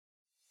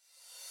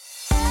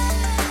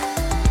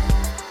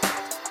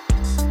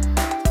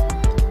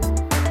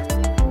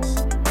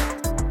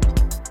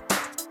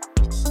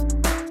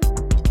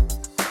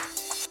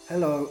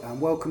Hello and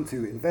welcome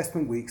to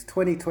Investment Week's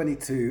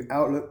 2022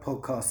 Outlook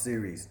podcast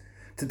series.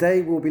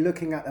 Today we'll be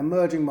looking at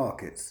emerging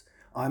markets.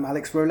 I'm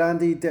Alex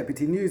Rolandi,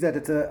 Deputy News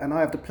Editor, and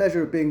I have the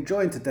pleasure of being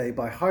joined today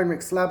by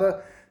Heinrich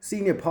Slabber,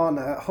 Senior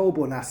Partner at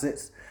Holborn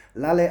Assets,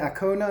 Lale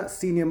Akona,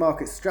 Senior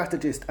Market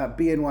Strategist at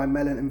BNY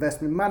Mellon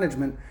Investment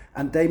Management,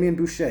 and Damien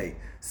Boucher,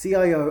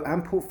 CIO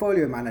and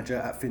Portfolio Manager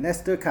at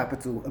Finesta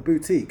Capital, a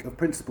boutique of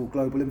principal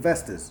global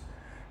investors.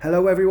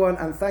 Hello everyone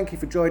and thank you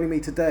for joining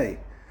me today.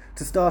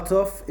 To start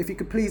off, if you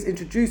could please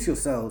introduce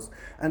yourselves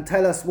and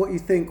tell us what you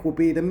think will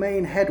be the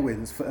main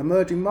headwinds for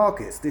emerging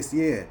markets this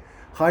year.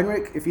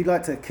 Heinrich, if you'd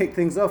like to kick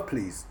things off,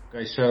 please.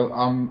 Okay, so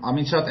I'm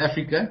in South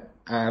Africa.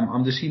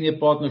 I'm the senior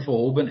partner for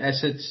Holborn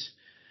Assets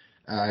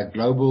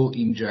Global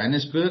in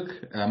Johannesburg.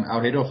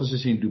 Our head office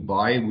is in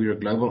Dubai. We're a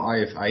global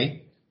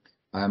IFA.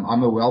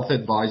 I'm a wealth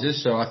advisor,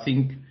 so I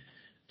think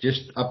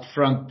just up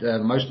front,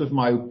 most of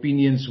my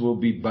opinions will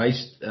be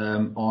based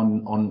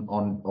on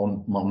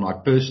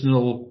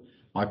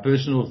my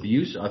personal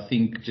views. I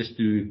think just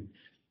to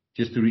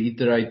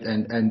reiterate,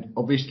 and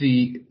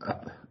obviously,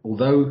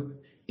 although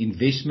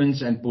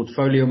investments and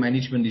portfolio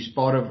management is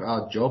part of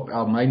our job,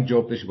 our main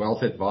job is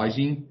wealth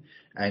advising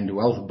and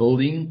wealth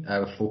building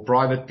for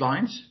private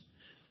clients.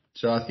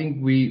 So I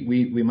think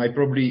we may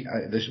probably,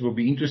 this will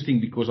be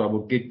interesting because I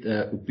will get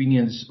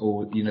opinions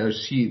or,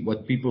 see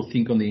what people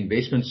think on the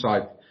investment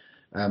side,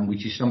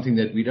 which is something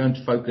that we don't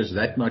focus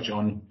that much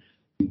on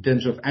in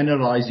terms of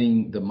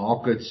analyzing the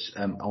markets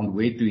on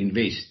where to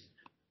invest.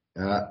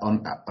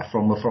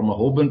 From a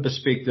Holborn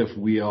perspective,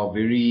 we are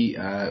very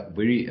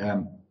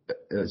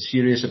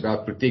serious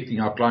about protecting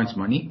our clients'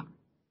 money.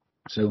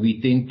 So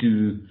we tend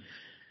to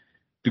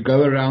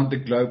go around the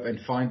globe and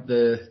find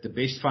the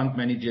best fund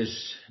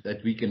managers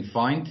that we can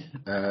find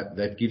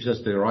that gives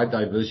us the right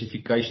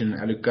diversification and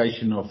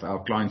allocation of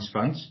our clients'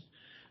 funds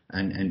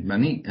and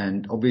money.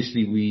 And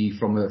obviously we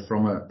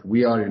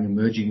are an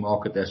emerging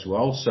market as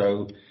well.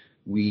 So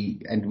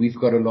we've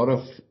got a lot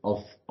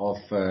of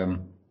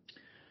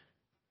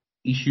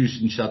issues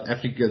in South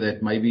Africa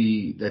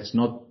that's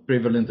not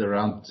prevalent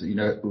around,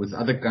 with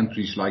other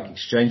countries like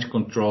exchange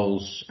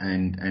controls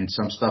and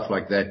some stuff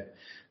like that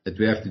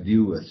we have to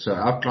deal with. So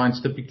our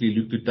clients typically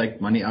look to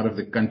take money out of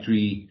the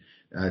country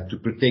to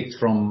protect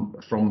from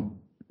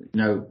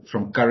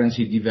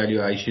currency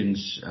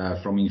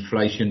devaluations, from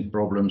inflation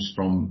problems,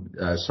 from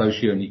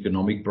socio and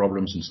economic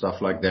problems and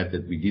stuff like that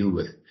we deal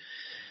with.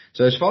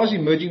 So as far as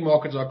emerging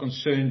markets are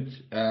concerned,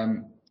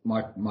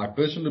 my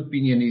personal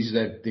opinion is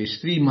that there's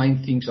three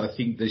main things I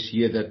think this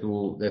year that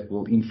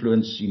will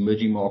influence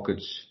emerging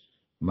markets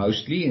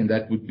mostly, and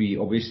that would be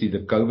obviously the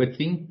COVID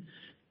thing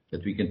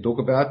that we can talk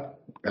about,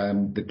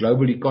 the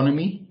global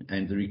economy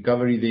and the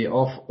recovery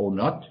thereof or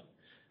not,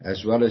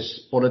 as well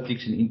as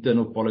politics and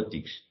internal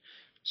politics.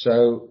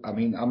 So I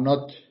mean, I'm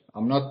not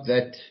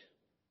that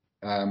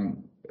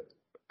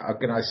how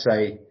can I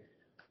say,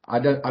 I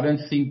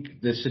don't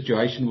think the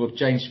situation will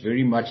change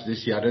very much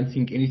this year. I don't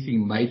think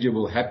anything major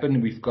will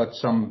happen. We've got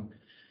some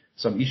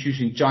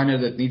issues in China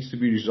that needs to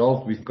be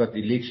resolved. We've got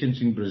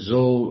elections in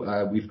Brazil.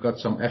 We've got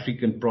some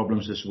African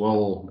problems as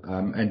well.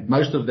 And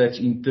most of that's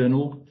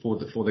internal for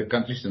the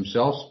countries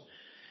themselves.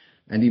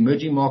 And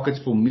emerging markets,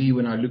 for me,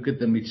 when I look at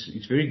them,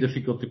 it's very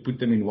difficult to put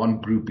them in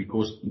one group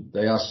because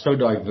they are so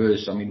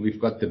diverse. I mean,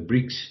 we've got the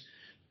BRICS,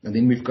 and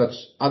then we've got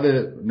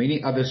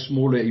many other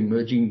smaller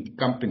emerging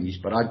companies.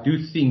 But I do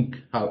think,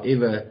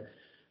 however,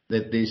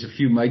 that there's a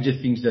few major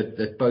things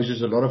that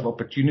poses a lot of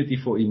opportunity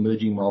for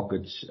emerging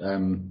markets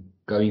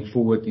going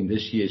forward in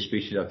this year,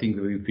 especially. I think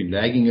that we've been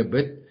lagging a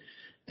bit.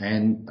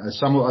 And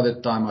some other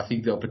time, I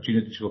think the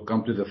opportunities will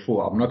come to the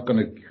fore. I'm not going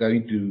to go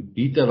into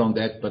detail on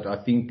that, but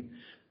I think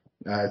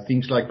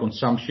things like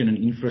consumption and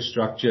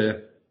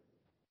infrastructure,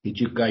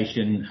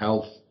 education,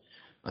 health,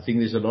 I think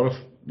there's a lot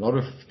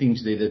of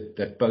things there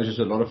that poses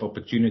a lot of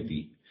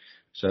opportunity.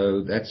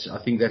 So I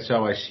think that's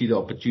how I see the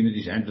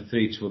opportunities and the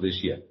threats for this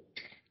year.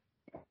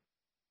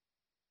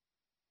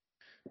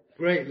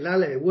 Great.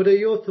 Lale, what are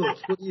your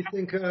thoughts? What do you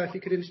think, if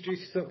you could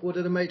introduce yourself, what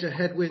are the major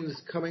headwinds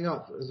coming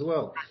up as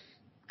well?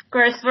 Of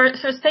course.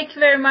 First, thank you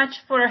very much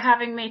for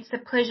having me. It's a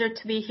pleasure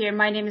to be here.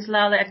 My name is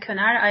Lale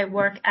Akona. I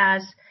work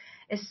as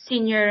a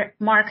senior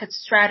market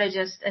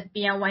strategist at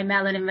BNY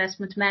Mellon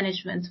Investment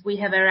Management. We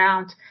have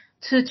around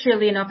 2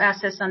 trillion of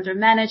assets under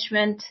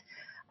management.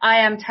 I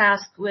am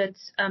tasked with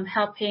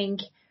helping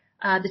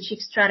the chief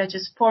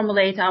strategist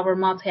formulate our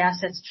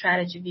multi-asset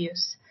strategy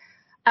views.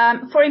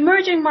 For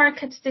emerging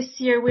markets this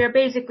year, we are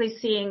basically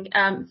seeing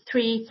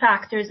 3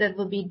 factors that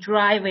will be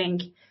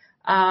driving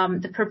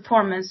the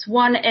performance.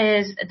 One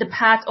is the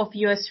path of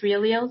U.S.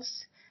 real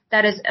yields.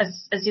 That is,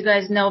 as you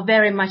guys know,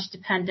 very much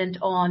dependent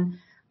on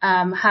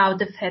how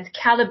the Fed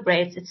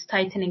calibrates its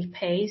tightening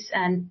pace.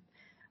 And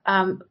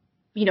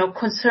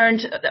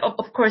concerned,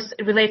 of course,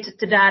 related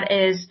to that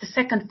is the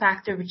second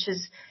factor, which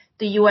is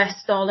the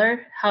U.S.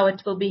 dollar, how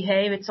it will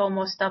behave. It's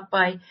almost up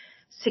by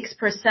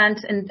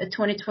 6% in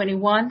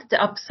 2021.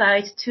 The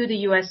upside to the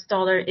U.S.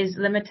 dollar is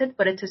limited,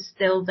 but it is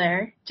still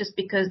there just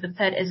because the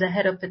Fed is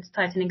ahead of its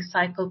tightening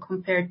cycle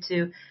compared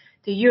to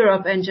to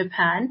Europe and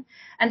Japan.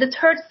 And the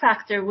third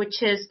factor,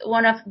 which is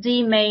one of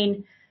the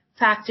main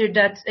factor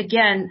that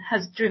again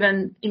has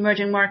driven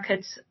emerging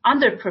markets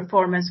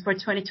underperformance for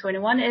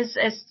 2021 is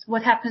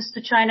what happens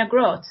to China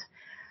growth.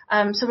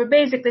 So we're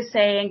basically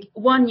saying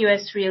 1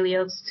 US real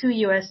yields, 2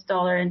 US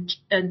dollar, and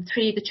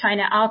 3 the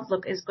China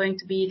outlook is going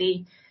to be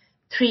the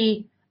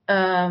three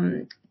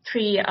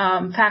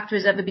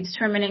factors that will be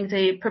determining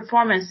the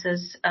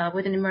performances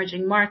within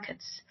emerging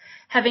markets.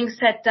 Having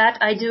said that,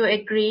 I do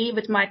agree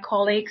with my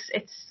colleagues.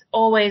 It's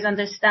always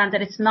understand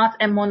that it's not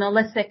a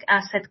monolithic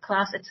asset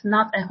class. It's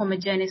not a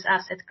homogeneous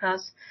asset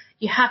class.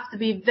 You have to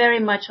be very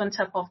much on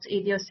top of the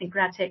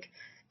idiosyncratic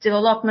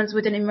developments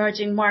within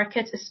emerging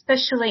markets,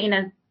 especially in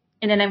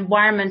an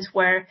environment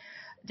where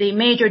the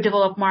major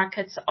developed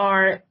markets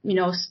are,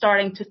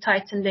 starting to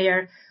tighten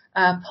their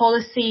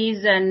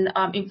policies and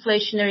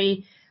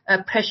inflationary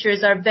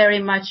pressures are very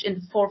much in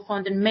the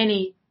forefront in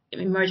many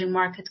emerging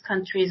market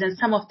countries, and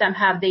some of them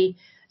have the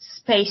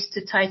space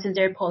to tighten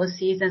their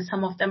policies and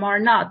some of them are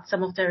not.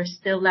 Some of them are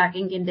still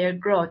lagging in their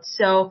growth.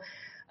 So,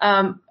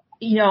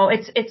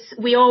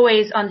 we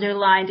always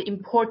underline the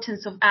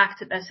importance of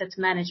active asset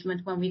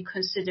management when we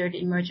consider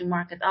the emerging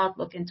market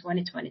outlook in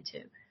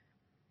 2022.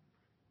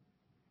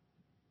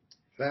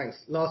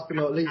 Thanks. Last but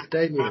not least,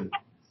 Damien.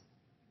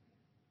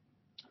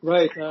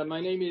 Right. My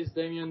name is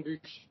Damien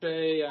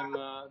Boucher. I'm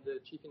the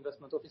Chief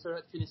Investment Officer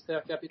at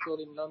Finisterre Capital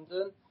in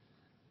London.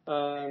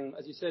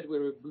 As you said,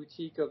 we're a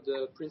boutique of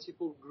the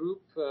Principal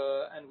Group,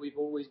 and we've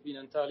always been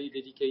entirely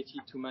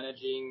dedicated to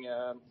managing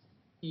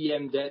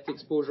EM debt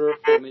exposure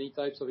for many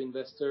types of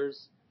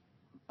investors.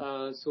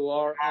 So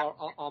our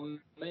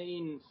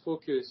main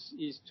focus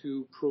is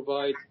to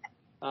provide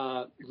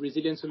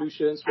resilient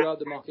solutions throughout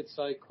the market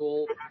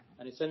cycle,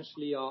 and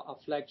essentially our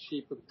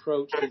flagship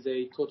approach is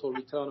a total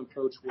return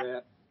approach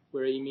where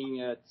we're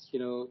aiming at,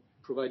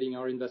 providing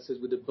our investors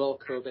with the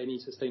bulk of any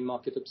sustained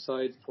market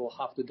upside for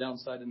half the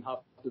downside and half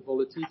the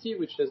volatility,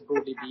 which has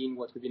broadly been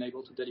what we've been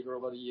able to deliver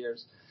over the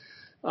years.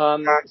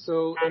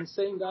 So in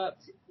saying that,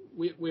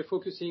 we're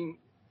focusing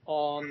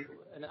on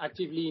and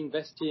actively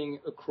investing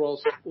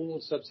across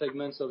all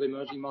subsegments of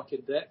emerging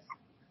market debt,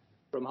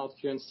 from hard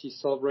currency,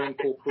 sovereign,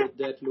 corporate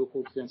debt,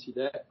 local currency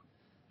debt.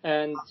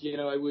 And,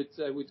 I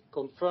would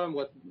confirm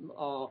what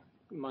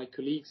my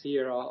colleagues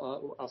here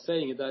are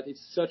saying, that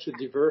it's such a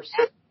diverse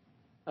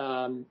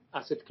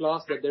asset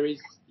class that there is,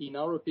 in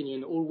our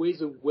opinion,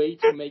 always a way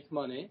to make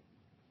money,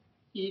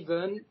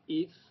 even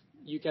if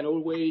you can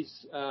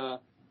always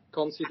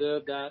consider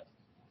that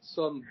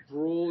some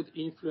broad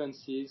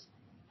influences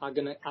are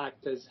going to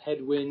act as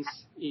headwinds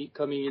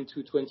coming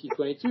into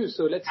 2022.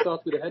 So let's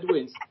start with the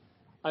headwinds.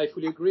 I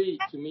fully agree.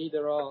 To me,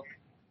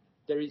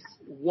 there is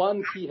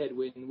one key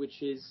headwind,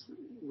 which is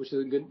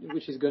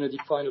going to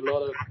define a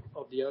lot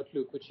of the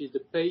outlook, which is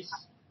the pace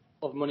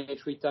of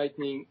monetary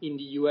tightening in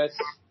the US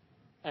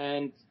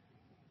and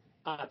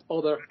at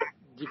other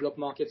developed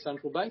market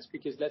central banks,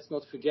 because let's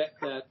not forget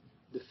that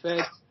the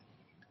Fed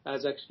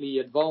has actually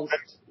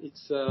advanced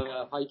its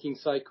hiking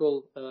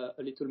cycle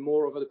a little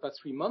more over the past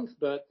 3 months,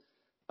 but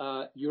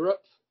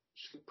Europe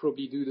should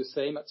probably do the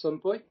same at some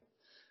point.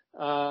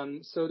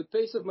 So the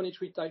pace of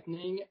monetary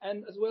tightening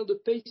and as well the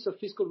pace of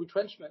fiscal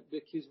retrenchment,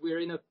 because we're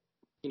in a,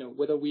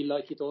 whether we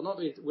like it or not,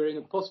 we're in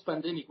a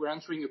post-pandemic, we're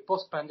entering a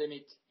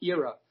post-pandemic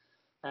era.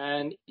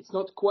 And it's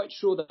not quite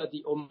sure that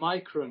the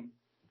Omicron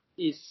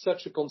is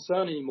such a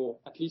concern anymore,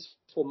 at least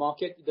for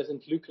market, it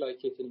doesn't look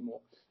like it anymore.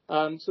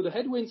 So the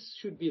headwinds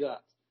should be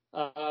that.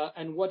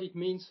 And what it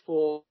means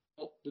for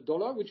the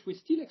dollar, which we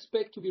still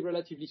expect to be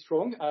relatively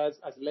strong, as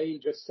Lael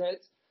just said,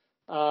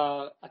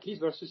 at least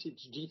versus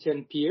its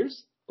G10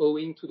 peers,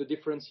 owing to the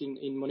difference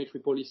in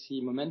monetary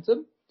policy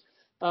momentum,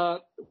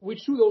 which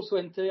should also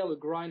entail a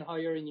grind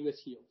higher in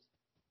US yields.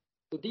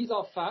 So these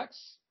are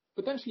facts,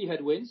 potentially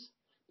headwinds,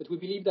 but we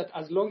believe that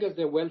as long as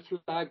they're well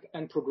flagged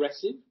and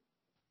progressive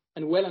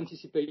and well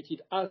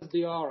anticipated as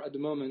they are at the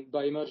moment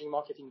by emerging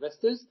market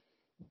investors,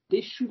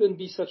 they shouldn't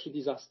be such a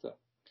disaster.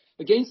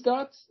 Against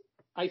that,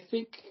 I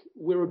think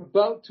we're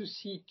about to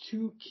see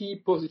two key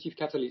positive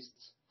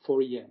catalysts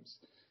for EMs.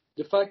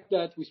 The fact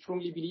that we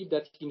strongly believe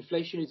that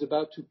inflation is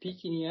about to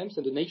peak in EMs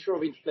and the nature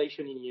of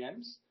inflation in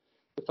EMs,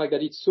 the fact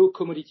that it's so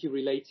commodity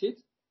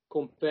related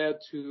compared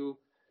to,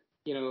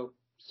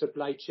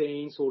 supply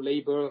chains or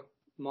labor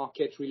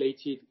market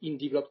related in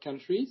developed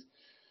countries.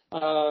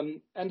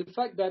 And the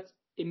fact that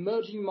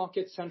emerging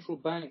market central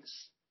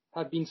banks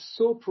have been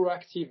so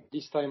proactive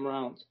this time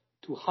around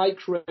to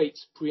hike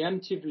rates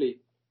preemptively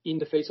in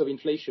the face of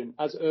inflation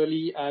as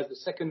early as the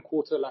second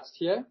quarter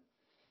last year,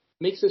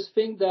 makes us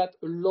think that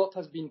a lot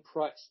has been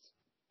priced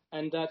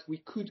and that we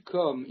could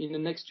come in the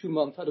next 2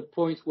 months at a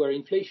point where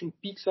inflation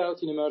peaks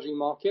out in emerging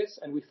markets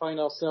and we find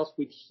ourselves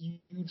with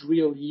huge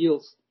real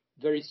yields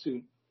very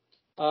soon.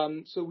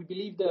 So we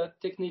believe that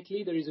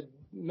technically there is a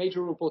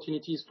major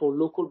opportunities for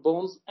local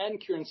bonds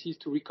and currencies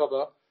to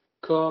recover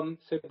come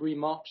February,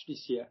 March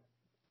this year.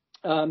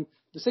 The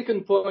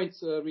second point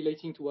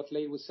relating to what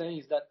Lael was saying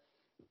is that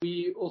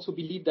we also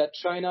believe that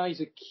China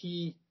is a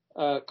key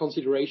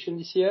consideration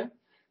this year.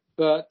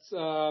 but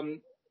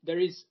there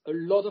is a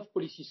lot of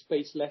policy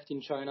space left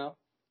in China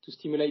to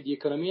stimulate the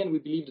economy, and we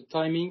believe the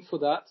timing for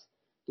that,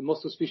 the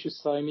most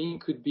auspicious timing,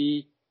 could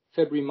be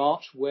February,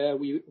 March, where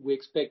we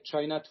expect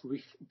China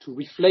to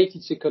reflate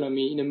its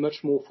economy in a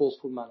much more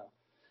forceful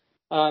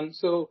manner.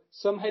 So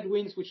some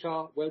headwinds which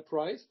are well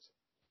priced,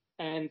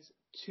 and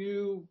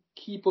two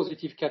key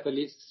positive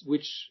catalysts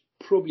which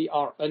probably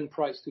are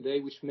unpriced today,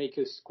 which make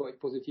us quite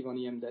positive on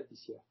EM debt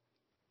this year.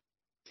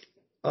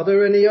 Are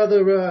there any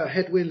other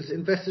headwinds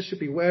investors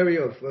should be wary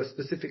of,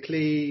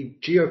 specifically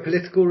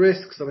geopolitical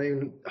risks? I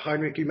mean,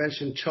 Heinrich, you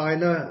mentioned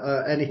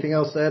China. Anything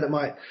else there that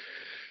might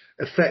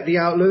affect the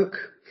outlook?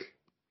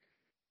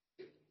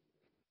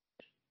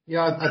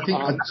 Yeah, I think,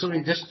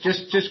 sorry,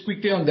 just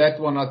quickly on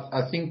that one.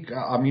 I think,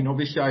 I mean,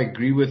 obviously I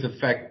agree with the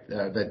fact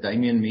that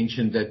Damien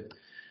mentioned that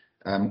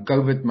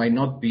COVID may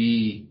not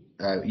be,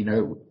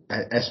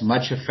 as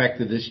much a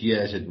factor this year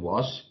as it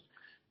was.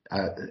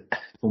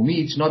 For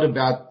me, it's not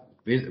about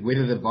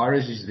whether the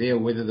virus is there or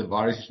whether the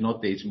virus is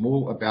not there. It's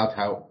more about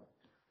how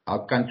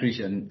our countries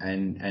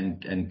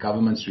and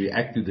governments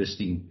react to this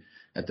thing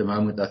at the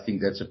moment. I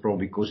think that's a problem,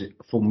 because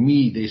for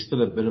me, there's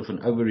still a bit of an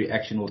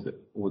overreaction,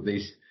 or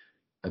there's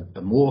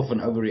more of an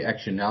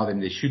overreaction now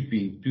than there should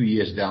be 2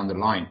 years down the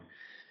line.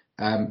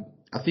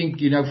 I think,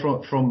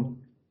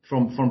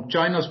 from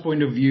China's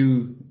point of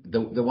view,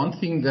 the one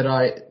thing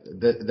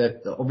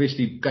that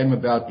obviously came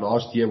about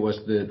last year was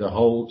the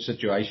whole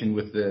situation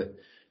with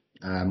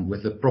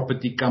the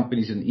property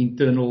companies and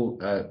internal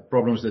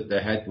problems that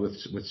they had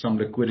with some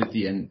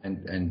liquidity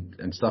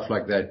and stuff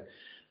like that.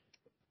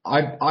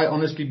 I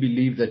honestly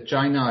believe that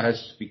China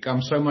has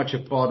become so much a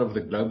part of the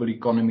global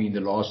economy in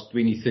the last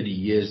 20, 30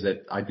 years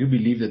that I do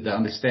believe that they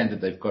understand that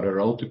they've got a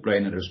role to play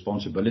and a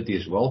responsibility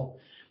as well.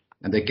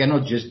 And they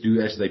cannot just do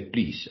as they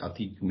please. I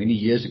think many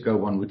years ago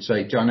one would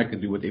say China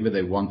can do whatever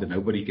they want and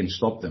nobody can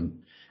stop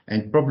them.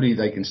 And probably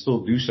they can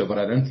still do so, but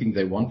I don't think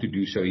they want to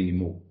do so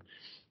anymore.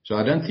 So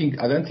I don't think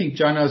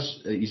China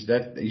is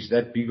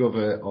that big of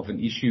an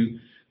issue.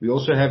 We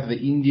also have the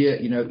India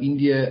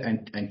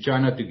and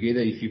China together.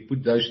 If you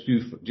put those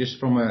two, just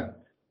from a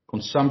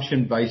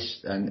consumption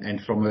base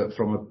and from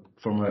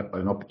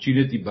an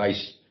opportunity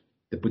base,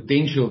 the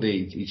potential there,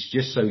 it's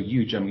just so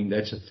huge. I mean,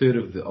 that's a third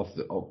of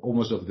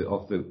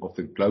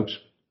the globe's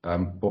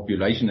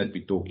population that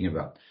we're talking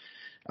about.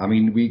 I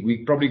mean,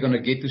 we're probably going to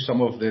get to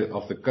some of the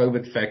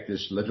COVID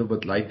factors a little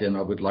bit later, and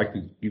I would like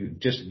to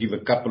give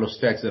a couple of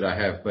stats that I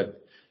have. But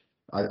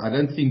I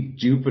don't think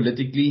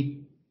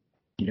geopolitically,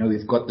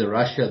 we've got the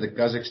Russia, the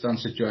Kazakhstan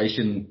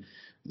situation,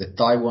 the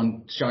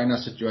Taiwan, China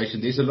situation.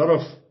 There's a lot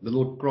of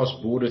little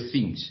cross-border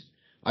things.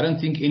 I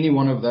don't think any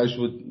one of those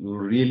will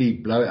really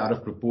blow out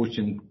of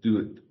proportion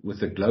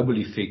with a global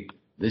effect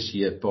this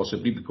year,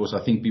 possibly, because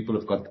I think people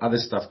have got other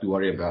stuff to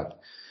worry about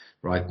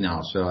right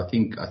now. So I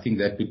think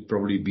that would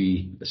probably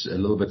be a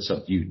little bit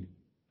subdued.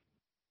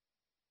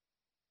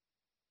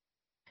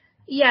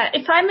 Yeah,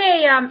 if I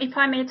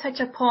may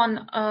touch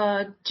upon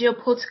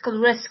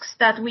geopolitical risks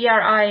that we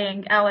are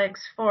eyeing,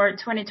 Alex, for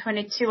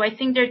 2022. I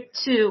think there are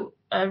two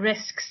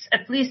risks,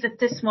 at least at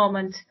this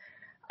moment.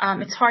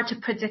 It's hard to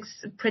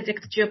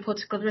predict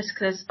geopolitical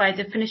risks. By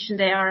definition,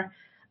 they are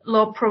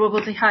low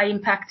probability, high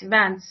impact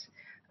events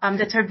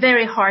that are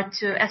very hard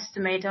to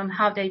estimate on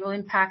how they will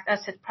impact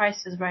asset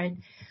prices, right?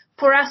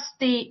 For us,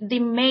 the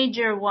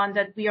major one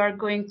that we are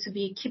going to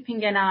be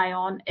keeping an eye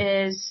on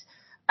is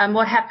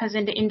what happens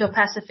in the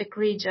Indo-Pacific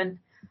region.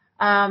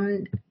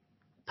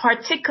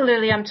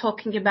 Particularly, I'm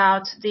talking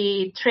about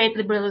the trade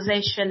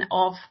liberalization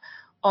of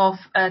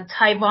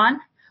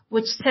Taiwan,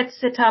 which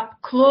sets it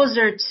up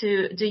closer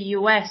to the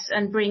US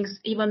and brings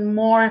even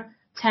more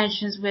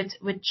tensions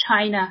with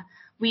China.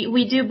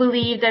 We do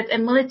believe that a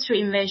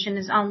military invasion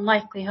is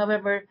unlikely.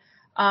 However,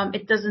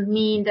 it doesn't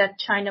mean that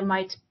China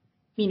might,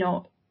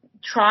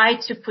 try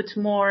to put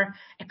more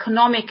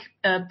economic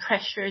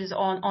pressures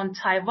on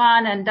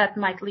Taiwan, and that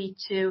might lead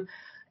to,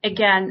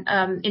 again,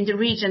 in the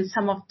region,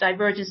 some of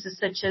divergences,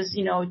 such as,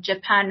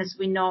 Japan, as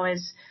we know,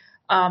 is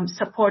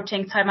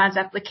supporting Taiwan's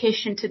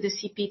application to the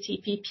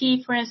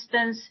CPTPP, for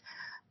instance,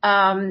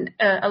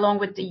 along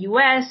with the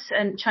US,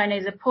 and China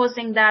is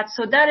opposing that.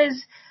 So that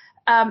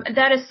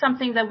is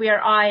something that we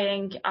are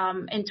eyeing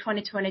in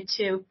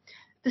 2022.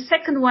 The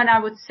second one I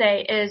would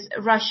say is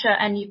Russia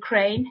and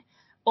Ukraine.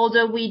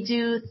 Although we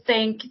do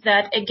think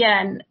that,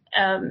 again,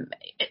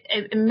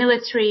 a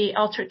military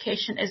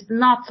altercation is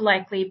not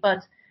likely, but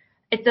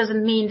it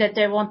doesn't mean that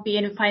there won't be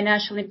any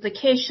financial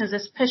implications,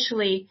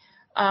 especially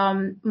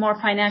more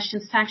financial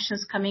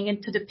sanctions coming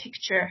into the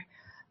picture.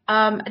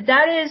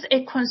 That is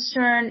a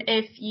concern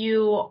if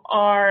you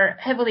are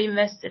heavily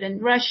invested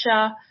in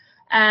Russia,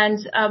 and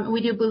we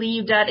do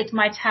believe that it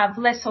might have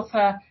less of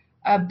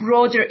a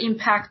broader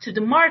impact to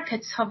the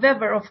markets.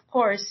 However, of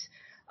course,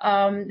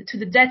 to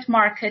the debt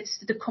markets,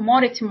 to the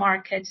commodity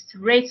markets, to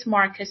rates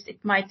markets, it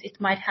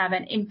might have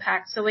an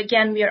impact. So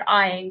again, we are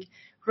eyeing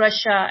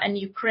Russia and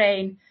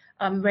Ukraine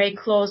very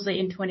closely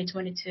in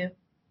 2022.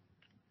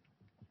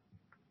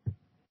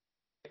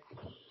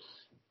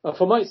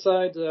 From my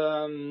side,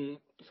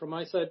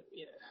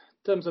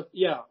 terms of,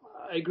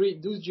 I agree.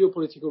 Those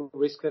geopolitical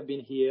risks have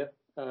been here.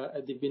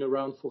 They've been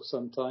around for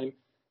some time.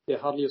 They're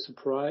hardly a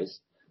surprise.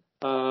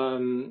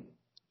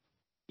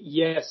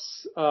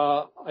 Yes,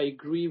 I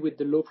agree with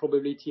the low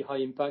probability, high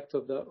impact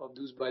of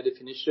those by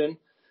definition,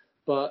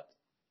 but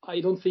I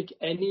don't think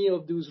any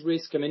of those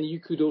risks. I mean, you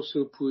could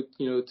also put,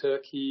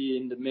 Turkey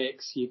in the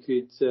mix. You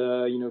could,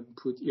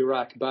 put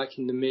Iraq back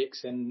in the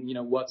mix, and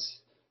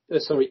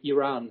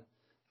Iran,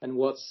 and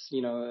what's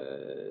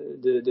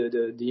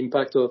the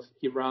impact of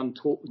Iran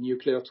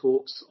nuclear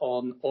talks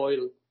on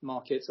oil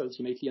markets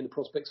ultimately, and the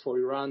prospects for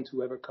Iran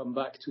to ever come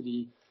back to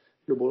the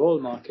global oil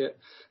market.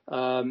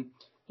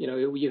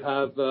 You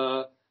have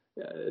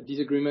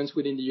disagreements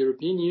within the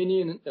European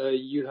Union.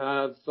 You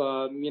have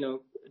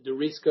the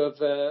risk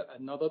of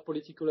another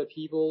political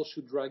upheaval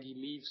should Draghi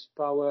leaves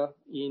power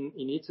in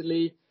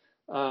Italy.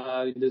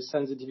 The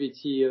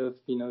sensitivity of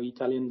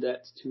Italian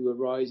debt to a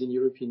rise in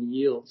European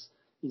yields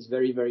is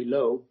very, very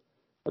low.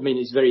 I mean,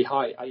 it's very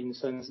high in the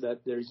sense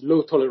that there is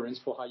low tolerance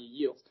for higher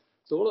yields.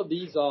 So all of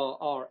these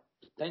are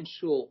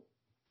potential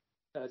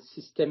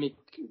systemic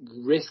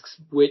risks,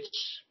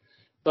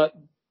 but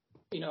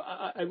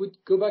I would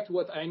go back to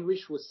what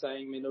Heinrich was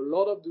saying. I mean, a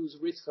lot of those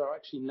risks are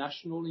actually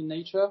national in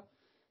nature,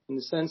 in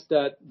the sense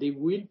that they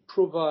will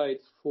provide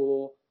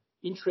for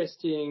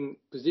interesting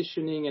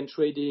positioning and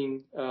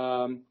trading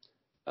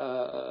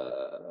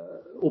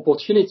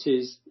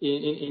opportunities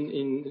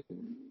in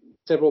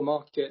several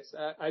markets.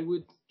 I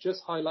would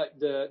just highlight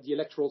the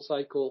electoral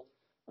cycle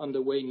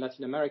underway in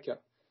Latin America.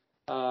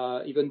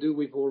 Even though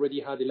we've already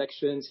had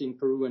elections in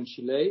Peru and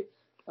Chile,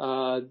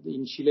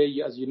 in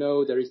Chile, as you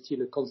know, there is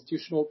still a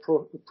constitutional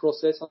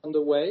process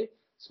underway.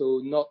 So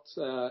not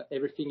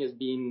everything has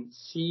been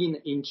seen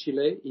in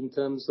Chile in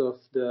terms of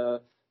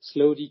the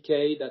slow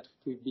decay that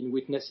we've been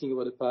witnessing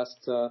over the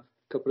past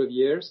couple of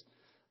years.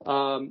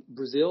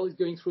 Brazil is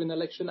going through an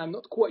election. I'm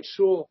not quite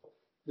sure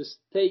the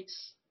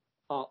stakes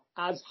are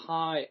as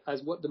high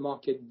as what the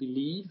market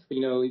believe.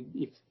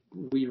 If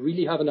we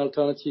really have an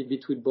alternative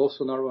between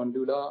Bolsonaro and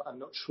Lula, I'm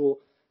not sure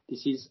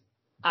this is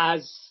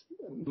as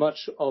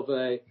much of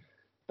a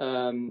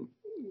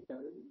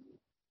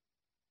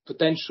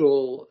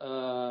potential,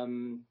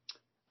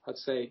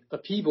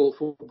 upheaval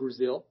for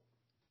Brazil.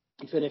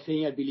 If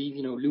anything, I believe,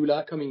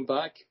 Lula coming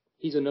back,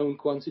 he's a known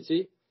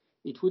quantity.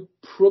 It would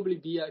probably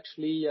be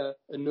actually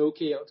an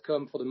okay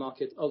outcome for the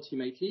market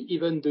ultimately,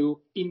 even though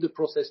in the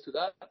process to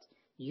that,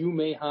 you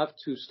may have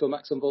to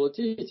stomach some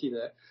volatility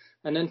there.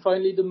 And then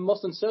finally, the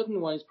most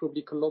uncertain one is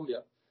probably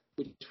Colombia,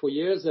 which for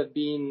years have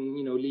been,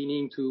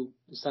 leaning to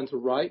the center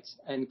right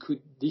and could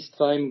this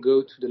time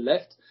go to the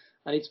left.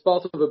 And it's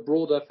part of a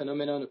broader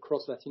phenomenon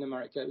across Latin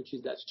America, which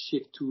is that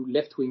shift to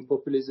left-wing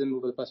populism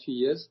over the past few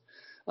years.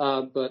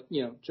 But,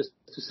 just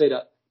to say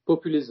that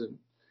populism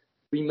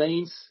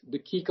remains the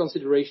key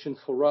consideration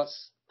for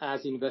us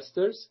as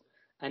investors.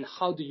 And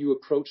how do you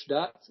approach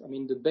that? I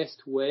mean, the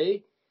best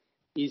way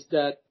is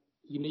that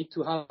you need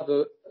to have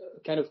a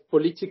kind of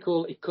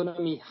political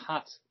economy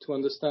hat to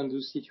understand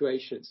those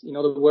situations. In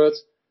other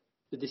words,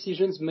 the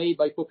decisions made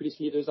by populist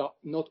leaders are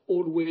not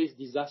always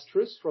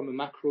disastrous from a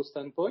macro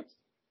standpoint,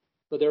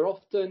 but they're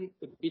often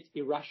a bit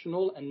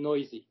irrational and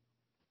noisy.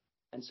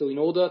 And so in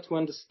order to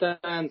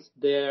understand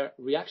their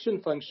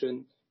reaction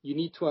function, you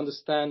need to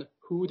understand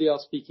who they are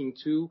speaking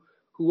to,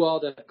 who are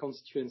their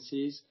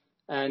constituencies,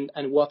 and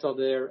what are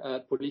their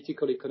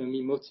political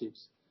economy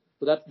motives.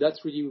 So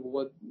that's really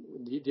what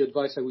the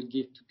advice I would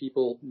give to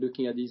people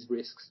looking at these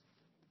risks.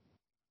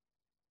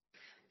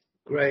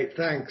 Great,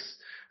 thanks.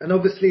 And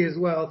obviously as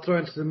well, throw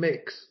into the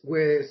mix,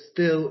 we're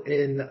still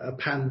in a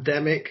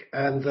pandemic,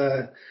 and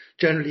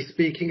generally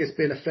speaking, it's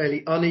been a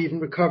fairly uneven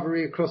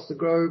recovery across the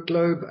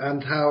globe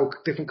and how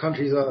different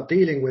countries are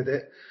dealing with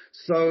it.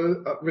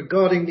 So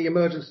regarding the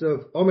emergence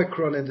of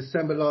Omicron in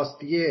December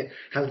last year,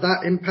 has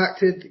that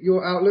impacted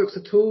your outlooks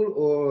at all,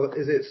 or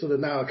is it sort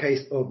of now a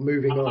case of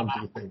moving on,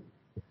 do you think?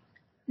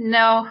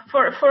 No,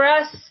 for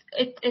us,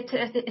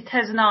 it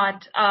has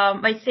not.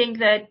 I think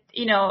that,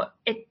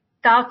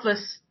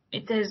 doubtless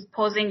it is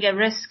posing a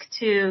risk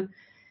to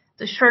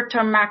the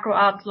short-term macro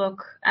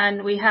outlook,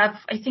 and we have,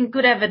 I think,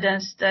 good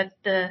evidence that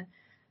the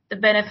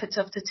benefits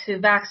of the two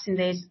vaccine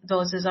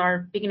doses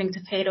are beginning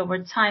to fade over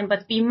time.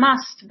 But we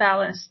must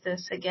balance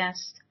this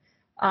against,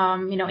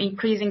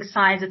 increasing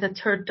signs that the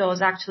third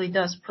dose actually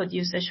does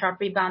produce a sharp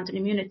rebound in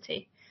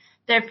immunity.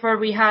 Therefore,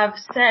 we have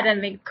said,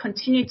 and we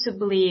continue to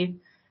believe,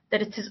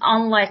 that it is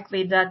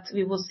unlikely that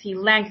we will see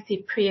lengthy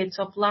periods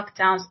of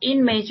lockdowns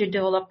in major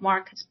developed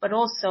markets, but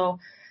also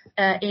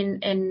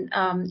in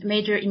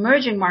major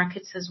emerging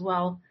markets as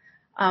well,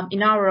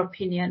 in our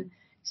opinion.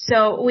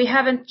 So we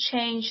haven't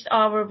changed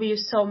our view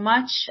so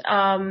much.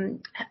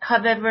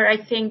 However, I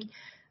think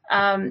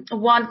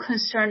one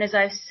concern, as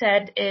I've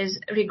said, is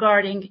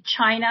regarding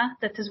China.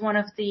 That is one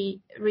of the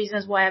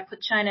reasons why I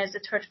put China as the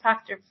third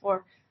factor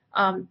for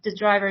the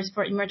drivers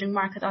for emerging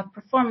market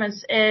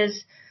outperformance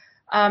is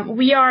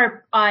we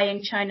are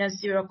eyeing China's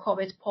zero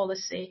COVID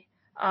policy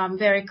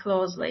very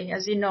closely.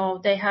 As you know,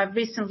 they have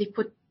recently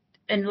put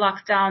in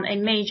lockdown a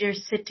major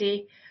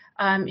city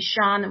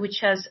Shan, which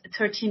has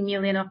 13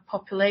 million of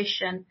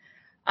population,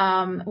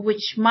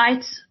 which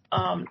might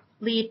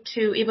lead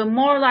to even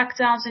more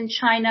lockdowns in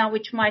China,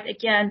 which might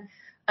again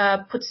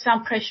put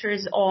some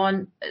pressures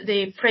on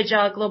the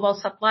fragile global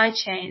supply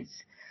chains.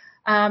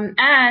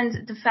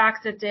 And the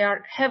fact that they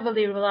are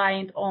heavily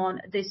reliant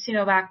on the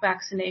Sinovac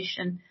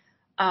vaccination,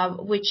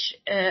 which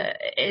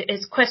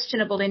is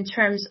questionable in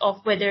terms of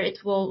whether it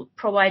will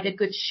provide a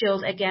good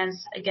shield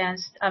against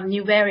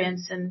new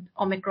variants, and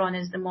Omicron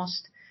is the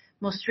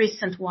most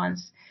recent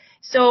ones.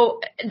 So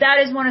that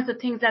is one of the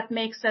things that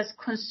makes us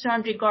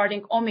concerned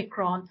regarding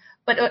Omicron.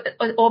 But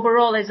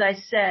overall, as I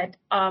said,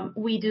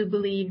 we do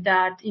believe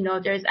that,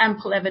 there is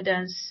ample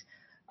evidence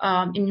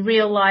in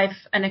real life,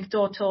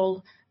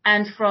 anecdotal,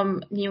 and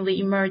from newly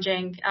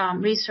emerging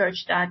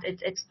research that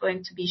it's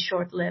going to be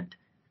short-lived.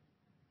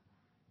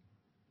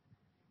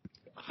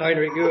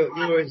 Heinrich,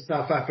 you're in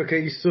South Africa.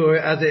 You saw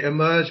it as it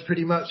emerged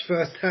pretty much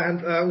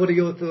firsthand. What are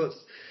your thoughts?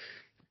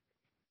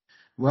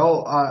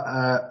 Well,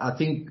 I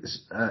think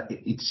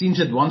it seems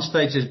at one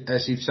stage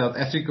as if South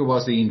Africa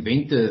was the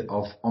inventor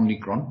of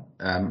Omicron,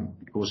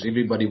 because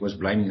everybody was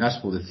blaming us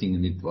for the thing,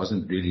 and it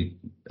wasn't really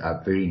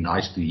very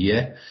nice to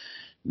hear.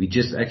 We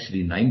just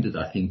actually named it,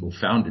 I think, or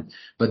found it.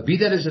 But be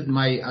that as it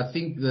may, I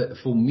think that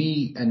for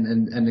me,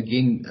 and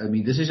again, I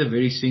mean, this is a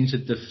very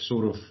sensitive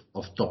sort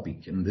of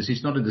topic, and this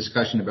is not a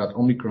discussion about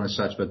Omicron as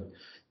such, but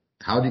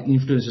how it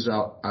influences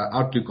our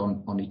outlook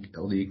on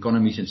the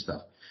economies and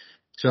stuff.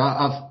 So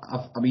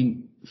I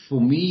mean, for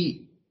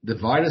me, the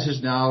virus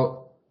is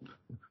now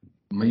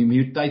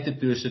mutated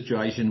to a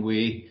situation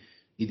where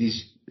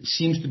it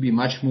seems to be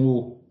much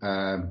more,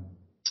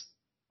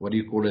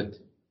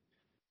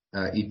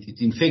 it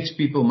infects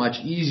people much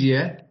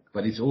easier,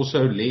 but it's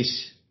also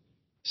less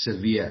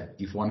severe,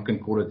 if one can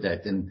call it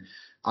that. And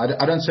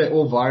I don't say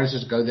all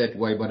viruses go that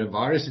way, but a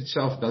virus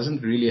itself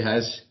doesn't really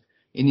has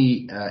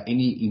any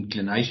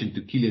inclination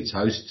to kill its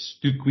hosts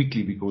too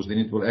quickly, because then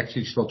it will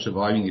actually stop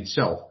surviving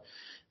itself.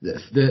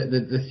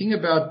 The thing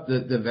about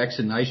the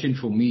vaccination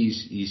for me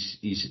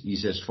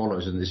is as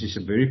follows, and this is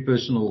a very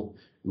personal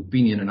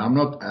opinion, and I'm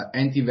not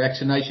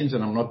anti-vaccinations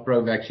and I'm not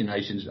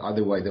pro-vaccinations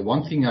either way. The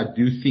one thing I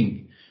do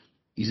think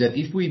is that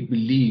if we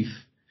believe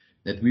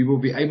that we will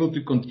be able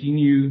to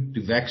continue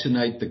to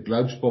vaccinate the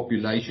globe's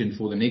population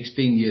for the next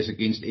 10 years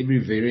against every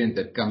variant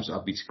that comes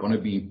up, it's going to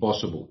be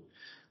impossible.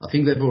 I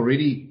think they've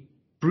already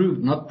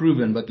not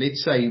proven, but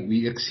let's say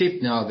we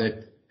accept now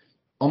that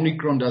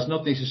Omicron does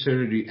not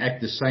necessarily react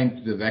the same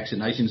to the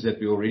vaccinations that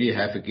we already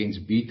have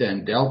against Beta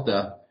and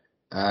Delta,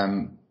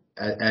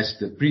 as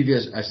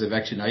the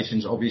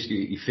vaccinations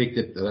obviously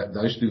affected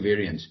those two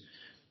variants.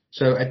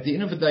 So at the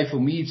end of the day, for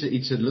me,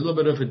 it's a little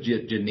bit of a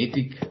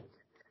genetic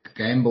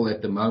gamble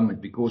at the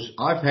moment, because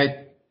I've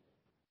had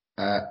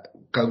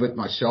COVID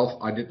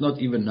myself. I did not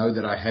even know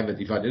that I have it.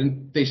 If I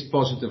didn't test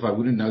positive, I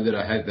wouldn't know that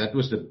I had. That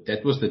was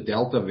the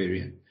Delta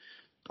variant.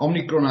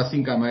 Omicron, I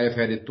think I may have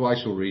had it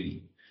twice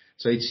already.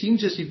 So it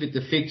seems as if it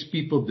affects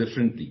people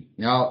differently.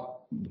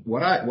 Now,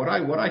 what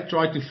I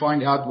tried to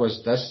find out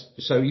was this.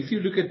 So if you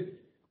look at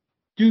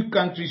two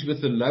countries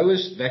with the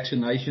lowest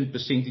vaccination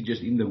percentages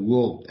in the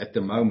world at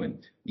the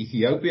moment,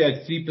 Ethiopia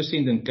at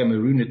 3% and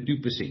Cameroon at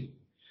 2%.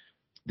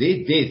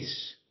 Their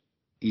deaths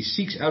is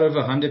 6 out of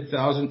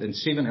 100,000 and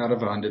 7 out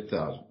of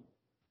 100,000.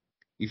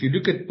 If you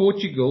look at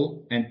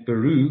Portugal and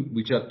Peru,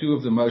 which are two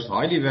of the most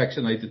highly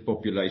vaccinated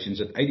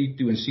populations at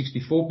 82 and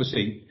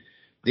 64%,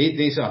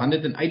 there's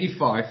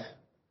 185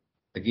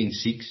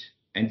 against 6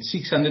 and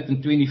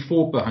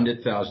 624 per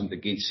 100,000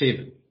 against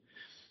 7.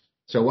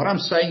 So what I'm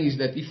saying is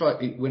that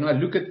when I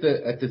look at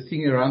the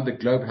thing around the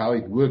globe, how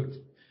it worked,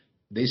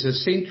 there's a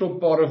central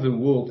part of the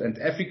world, and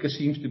Africa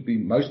seems to be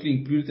mostly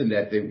included in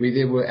that, where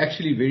there were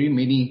actually very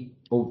many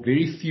or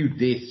very few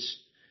deaths.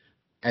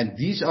 And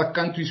these are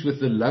countries with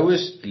the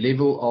lowest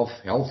level of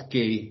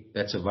healthcare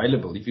that's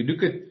available. If you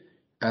look at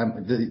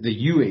the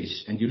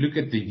US and you look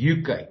at the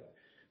UK,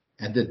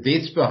 and the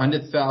deaths per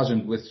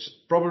 100,000 with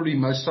probably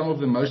some of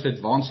the most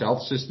advanced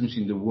health systems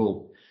in the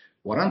world,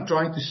 what I'm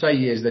trying to say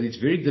here is that it's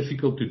very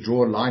difficult to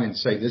draw a line and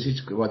say this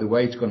is the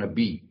way it's going to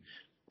be.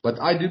 But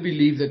I do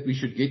believe that we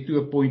should get to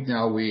a point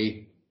now where,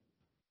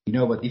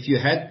 but if you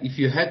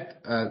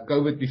had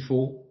COVID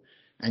before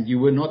and you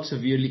were not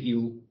severely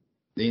ill,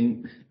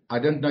 then I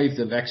don't know if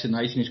the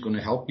vaccination is going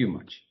to help you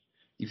much.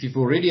 If you've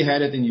already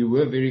had it and you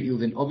were very ill,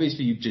 then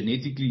obviously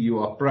genetically you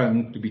are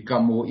prone to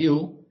become more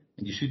ill,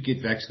 and you should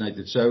get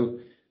vaccinated. So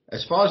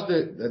as far as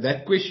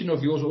that question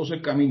of yours also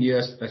coming here,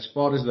 as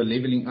far as the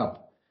leveling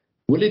up,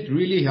 will it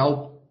really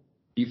help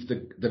if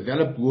the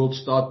developed world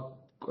start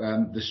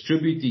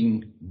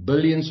distributing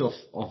billions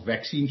of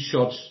vaccine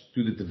shots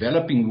to the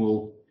developing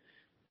world,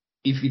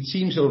 if it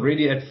seems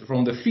already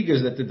from the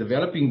figures that the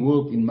developing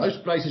world in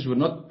most places were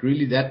not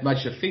really that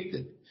much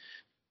affected?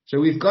 So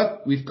we've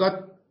got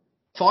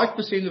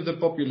 5% of the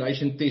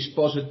population test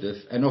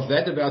positive, and of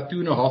that about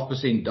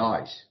 2.5%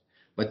 dies.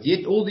 But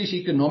yet all these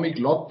economic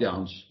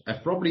lockdowns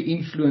have probably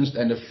influenced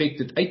and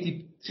affected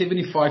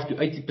 75 to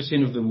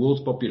 80% of the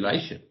world's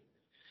population.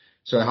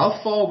 So how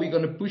far are we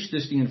going to push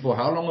this thing, and for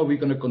how long are we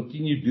going to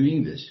continue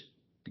doing this?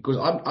 Because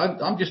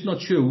I'm just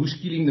not sure who's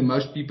killing the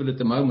most people at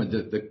the moment,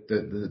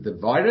 the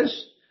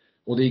virus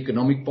or the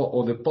economic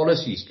or the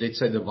policies, let's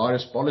say the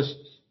virus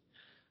policies.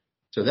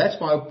 So that's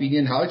my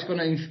opinion. How it's going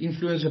to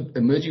influence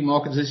emerging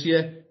markets this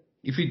year.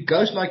 If it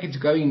goes like it's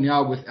going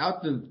now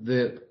without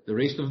the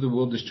rest of the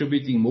world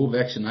distributing more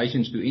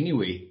vaccinations to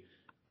anywhere,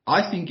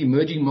 I think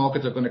emerging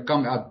markets are going to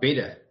come out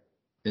better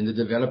than the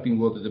developing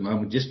world at the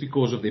moment just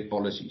because of their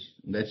policies.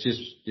 And that's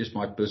just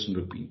my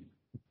personal opinion.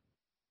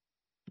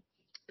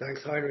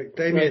 Thanks, Heinrich.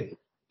 Damien.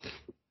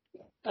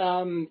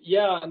 I'm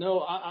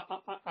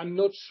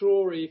not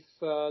sure if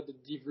the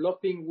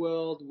developing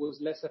world was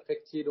less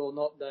affected or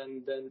not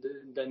than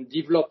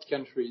developed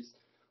countries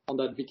on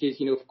that, because,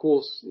 of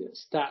course,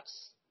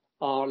 stats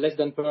are less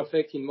than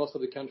perfect in most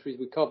of the countries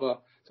we cover.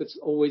 So it's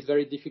always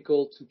very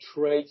difficult to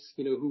trace,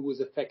 who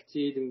was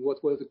affected and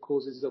what were the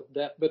causes of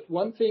that. But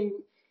one thing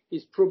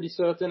is probably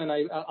certain, and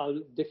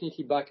I'll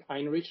definitely back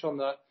Heinrich on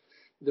that,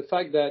 the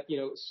fact that,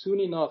 soon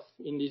enough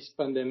in this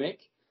pandemic,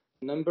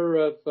 a number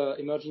of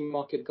emerging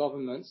market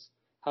governments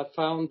have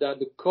found that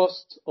the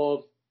cost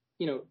of,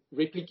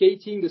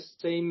 replicating the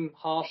same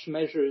harsh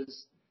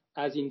measures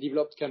as in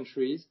developed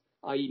countries,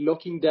 i.e.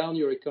 locking down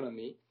your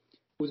economy,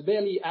 was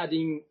barely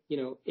adding,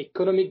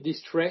 economic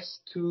distress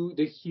to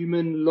the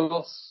human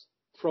loss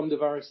from the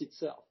virus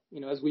itself.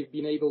 As we've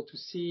been able to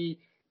see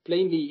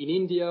plainly in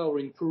India or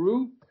in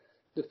Peru,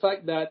 the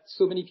fact that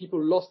so many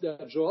people lost their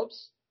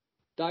jobs,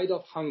 died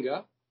of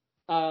hunger,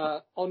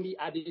 only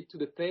added to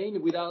the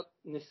pain without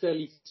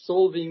necessarily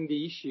solving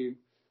the issue.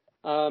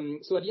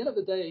 So at the end of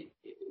the day,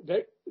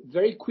 very,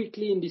 very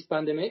quickly in this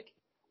pandemic,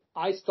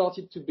 I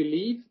started to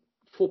believe,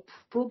 for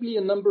probably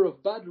a number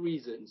of bad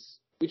reasons,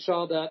 which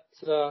are that,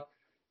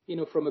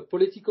 from a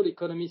political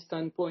economy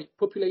standpoint,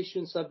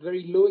 populations have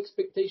very low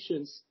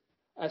expectations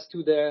as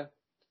to their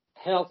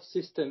health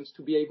systems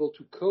to be able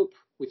to cope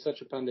with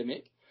such a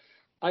pandemic.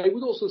 I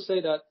would also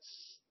say that,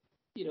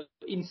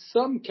 in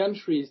some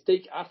countries,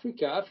 take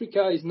Africa.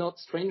 Africa is not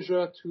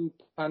stranger to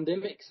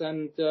pandemics,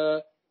 and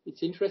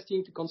it's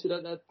interesting to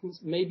consider that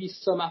maybe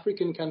some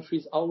African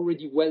countries are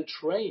already well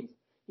trained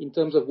in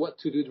terms of what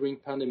to do during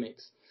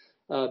pandemics,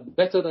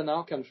 better than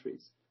our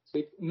countries. So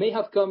it may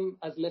have come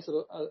as less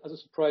of as a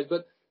surprise,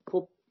 but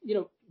for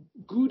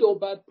good or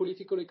bad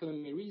political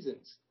economy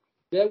reasons,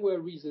 there were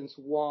reasons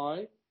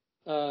why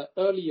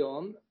early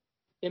on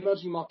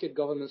emerging market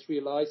governments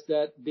realized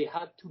that they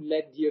had to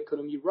let the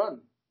economy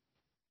run.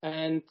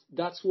 And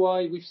that's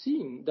why we've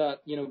seen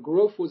that,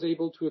 growth was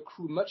able to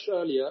accrue much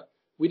earlier.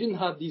 We didn't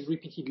have these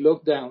repeated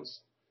lockdowns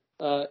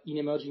in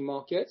emerging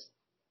markets.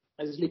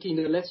 As looking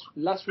at the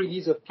last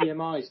release of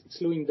PMI, it's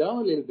slowing down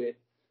a little bit,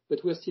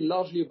 but we're still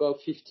largely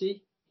above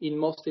 50 in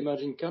most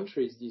emerging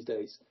countries these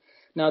days.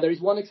 Now, there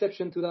is one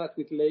exception to that,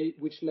 which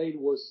Lael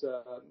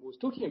was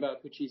talking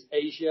about, which is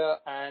Asia,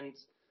 and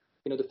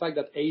the fact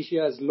that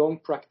Asia has long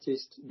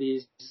practiced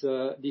this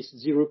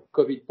zero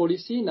COVID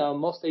policy. Now,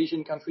 most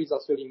Asian countries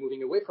are slowly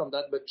moving away from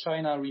that, but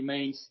China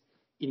remains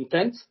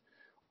intent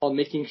on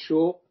making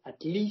sure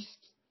at least,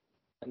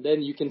 and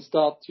then you can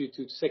start to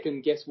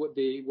second guess what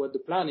the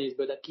plan is,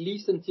 but at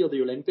least until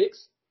the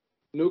Olympics,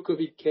 no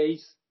COVID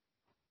case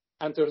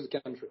enters the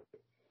country.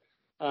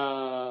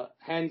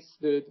 Hence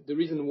the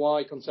reason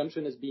why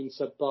consumption has been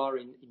subpar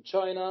in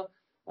China,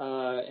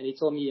 and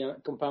it's only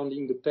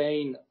compounding the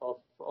pain of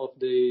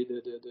the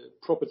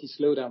property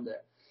slowdown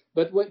there.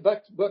 But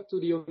back to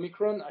the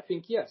Omicron, I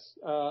think, yes,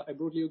 I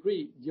broadly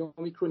agree. The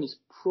Omicron is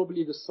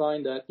probably the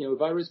sign that,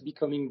 virus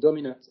becoming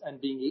dominant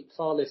and being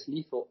far less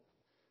lethal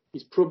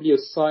is probably a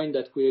sign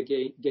that we're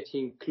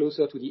getting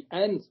closer to the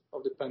end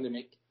of the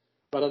pandemic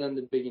rather than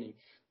the beginning.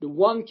 The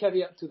one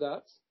caveat to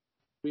that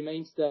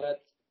remains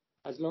that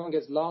as long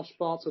as large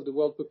parts of the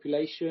world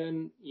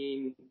population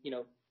in,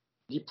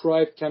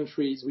 deprived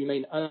countries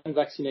remain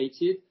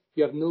unvaccinated,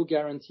 you have no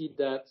guarantee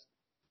that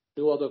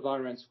no other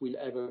variants will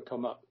ever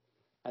come up.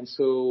 And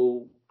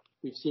so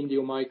we've seen the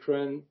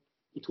Omicron.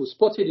 It was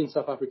spotted in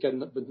South Africa,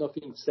 but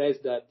nothing says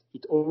that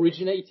it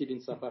originated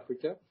in South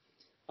Africa.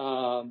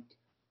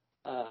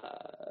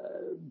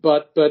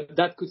 But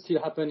that could still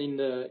happen in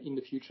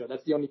the future.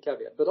 That's the only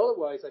caveat. But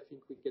otherwise, I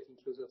think we're getting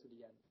closer to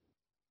the end.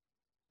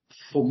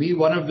 For me,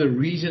 one of the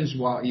reasons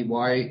why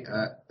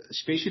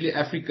especially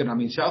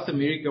African, South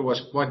America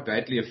was quite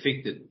badly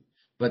affected.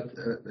 But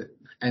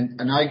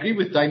and I agree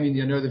with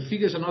Damien, the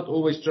figures are not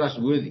always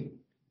trustworthy.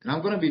 And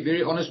I'm going to be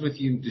very honest with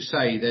you to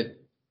say that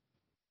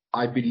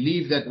I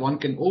believe that one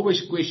can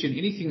always question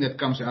anything that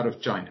comes out of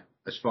China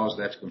as far as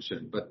that's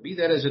concerned. But be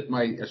that as it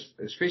may,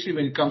 especially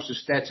when it comes to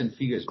stats and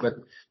figures. But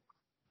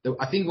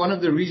I think one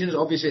of the reasons,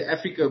 obviously,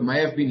 Africa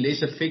may have been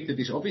less affected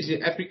is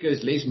obviously Africa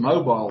is less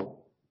mobile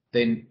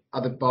than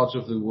other parts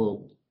of the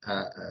world,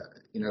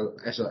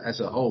 as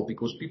a whole,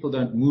 because people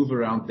don't move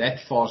around that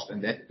fast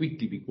and that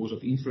quickly because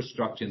of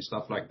infrastructure and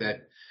stuff like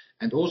that.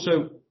 And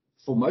also,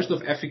 for most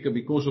of Africa,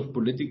 because of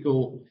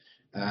political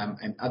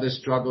and other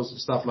struggles and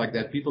stuff like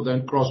that, people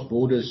don't cross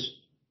borders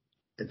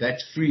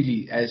that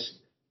freely as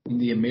in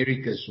the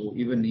Americas or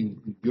even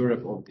in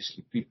Europe,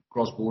 obviously. People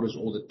cross borders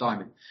all the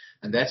time.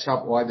 And that's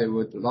why they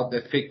were a lot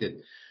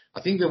affected.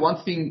 I think the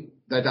one thing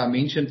that I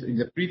mentioned in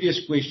the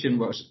previous question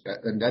was,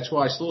 and that's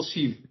why I still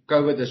see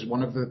COVID as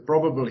one of the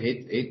probable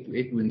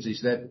headwinds,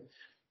 is that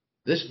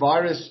this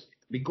virus,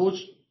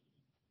 because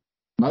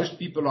most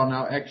people are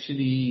now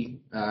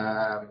actually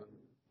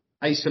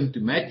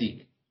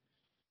asymptomatic,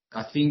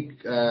 I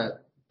think that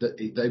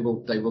they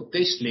will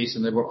test less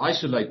and they will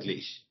isolate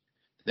less.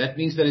 That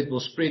means that it will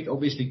spread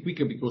obviously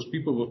quicker because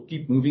people will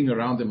keep moving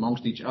around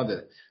amongst each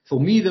other. For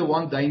me, the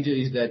one danger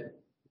is that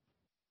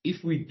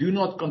if we do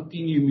not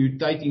continue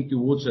mutating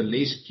towards a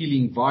less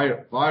killing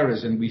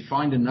virus and we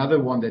find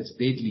another one that's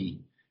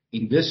deadly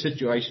in this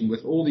situation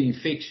with all the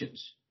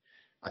infections,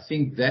 I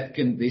think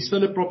there's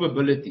still a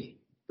probability,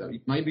 though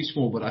it may be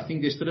small, but I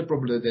think there's still a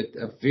probability that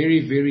a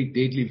very, very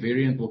deadly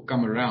variant will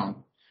come around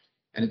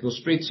and it will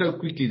spread so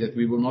quickly that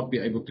we will not be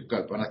able to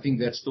cope. And I think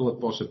that's still a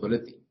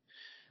possibility.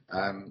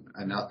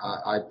 And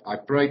I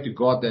pray to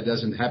God that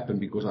doesn't happen,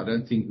 because I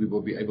don't think we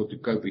will be able to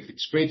cope. If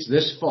it spreads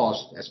this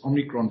fast as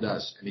Omicron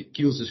does, and it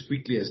kills as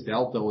quickly as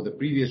Delta or the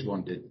previous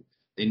one did,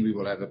 then we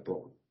will have a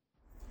problem.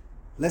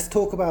 Let's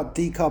talk about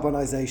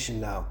decarbonisation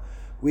now.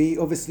 We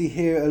obviously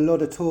hear a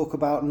lot of talk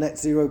about net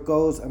zero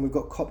goals, and we've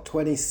got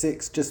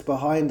COP26 just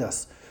behind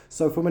us.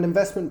 So from an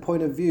investment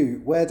point of view,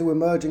 where do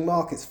emerging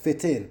markets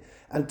fit in?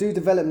 And do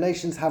developed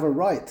nations have a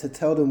right to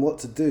tell them what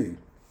to do?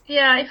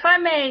 Yeah, if I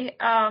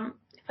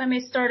may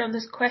start on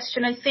this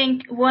question, I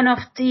think one of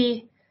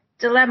the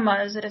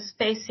dilemmas that is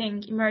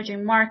facing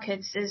emerging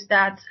markets is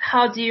that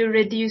how do you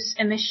reduce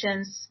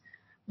emissions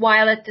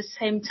while at the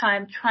same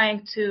time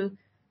trying to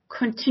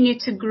continue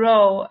to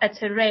grow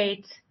at a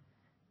rate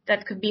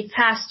that could be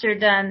faster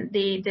than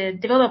the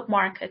developed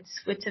markets,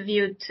 with a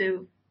view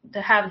to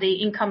have the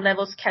income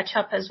levels catch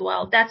up as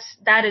well.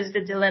 That is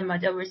the dilemma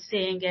that we're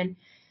seeing in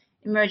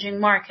emerging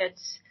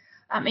markets.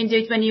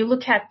 Indeed, when you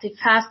look at the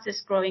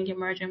fastest growing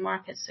emerging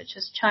markets such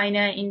as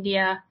China,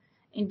 India,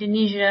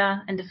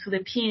 Indonesia, and the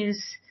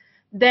Philippines,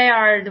 they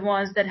are the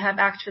ones that have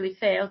actually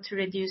failed to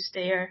reduce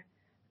their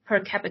per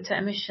capita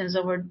emissions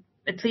over,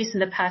 at least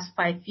in the past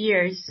 5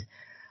 years.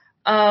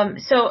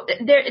 So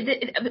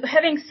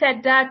having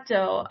said that,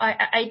 though,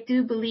 I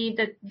do believe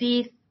that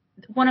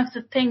one of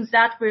the things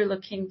that we're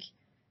looking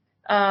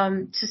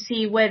to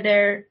see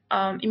whether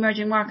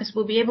emerging markets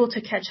will be able to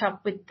catch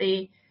up with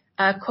the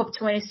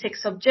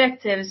COP26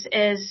 objectives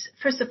is,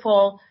 first of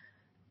all,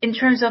 in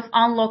terms of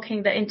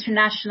unlocking the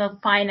international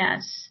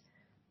finance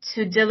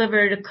to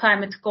deliver the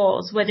climate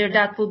goals, whether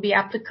that will be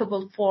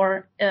applicable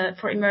for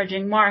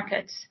emerging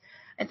markets.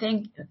 I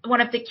think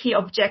one of the key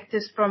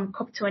objectives from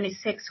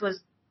COP26 was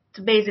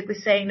to basically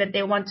saying that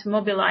they want to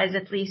mobilize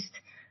at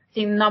least, I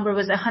think the number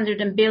was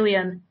 $100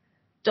 billion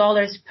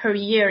per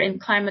year in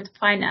climate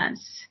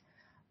finance,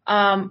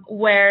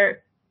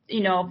 where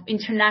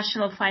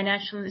international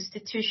financial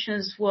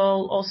institutions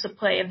will also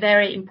play a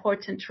very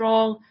important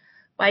role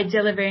by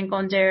delivering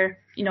on their,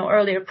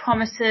 earlier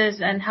promises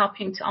and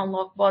helping to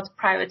unlock both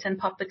private and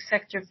public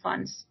sector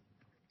funds.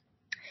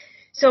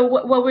 So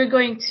what we're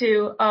going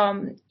to,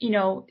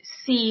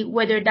 see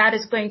whether that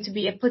is going to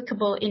be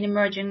applicable in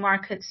emerging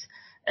markets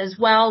as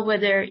well,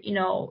 whether,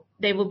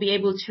 they will be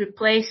able to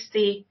replace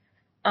the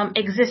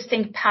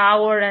existing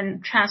power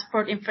and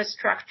transport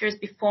infrastructures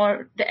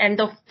before the end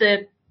of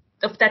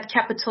that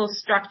capital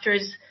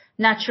structure's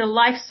natural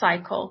life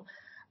cycle,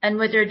 and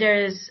whether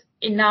there is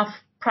enough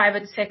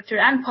private sector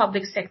and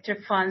public sector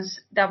funds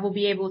that will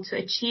be able to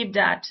achieve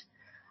that.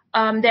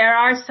 There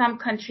are some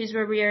countries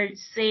where we are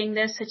seeing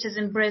this, such as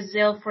in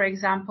Brazil, for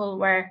example,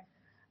 where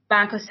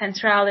Banco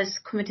Central is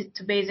committed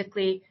to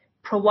basically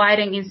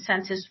providing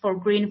incentives for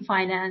green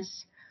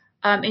finance.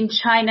 In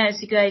China,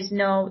 as you guys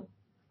know,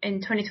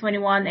 in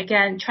 2021,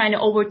 again, China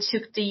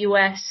overtook the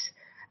US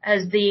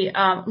as the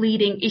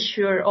leading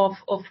issuer of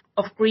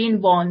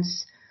green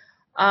bonds.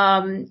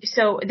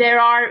 So there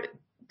are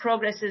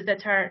progresses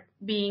that are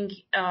being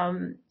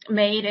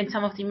made in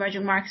some of the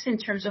emerging markets in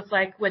terms of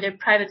like whether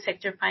private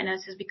sector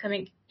finance is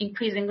becoming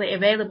increasingly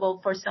available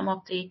for some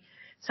of the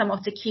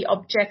key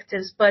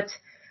objectives. But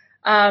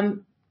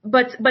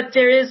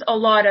there is a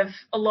lot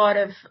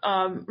of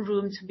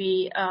room to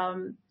be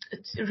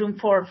room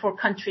for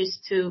countries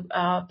to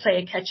play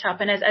a catch up,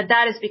 and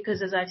that is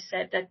because, as I've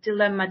said, that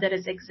dilemma that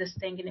is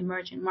existing in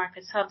emerging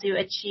markets. How do you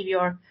achieve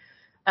your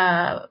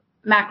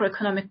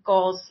macroeconomic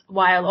goals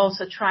while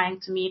also trying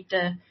to meet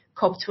the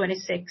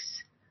COP26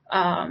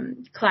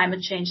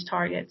 climate change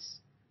targets?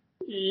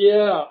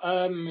 Yeah,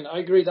 I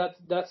agree.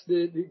 That's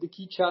the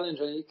key challenge,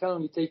 and it can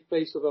only take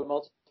place over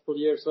multiple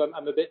years. So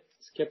I'm a bit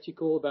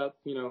skeptical about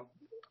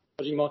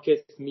emerging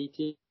markets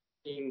meeting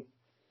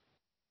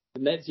the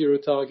net zero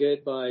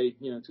target by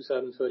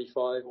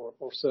 2035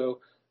 or so.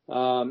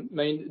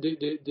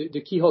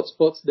 The key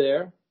hotspots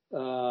there.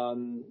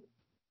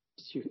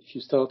 If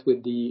you start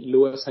with the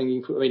lowest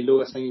hanging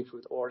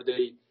fruit, or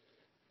the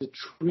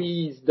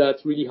trees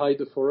that really hide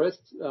the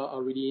forest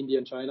are really India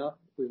and China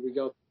with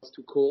regards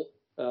to coal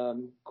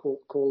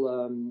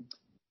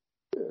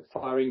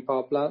firing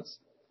power plants.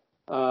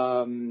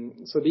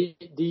 So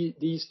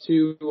these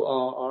two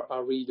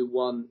are really the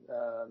one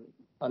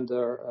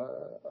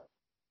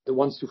the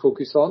ones to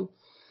focus on.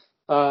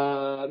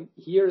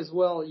 Here as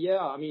well,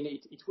 I mean,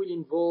 it will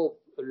involve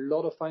a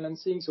lot of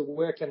financing. So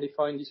where can they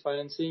find this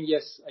financing?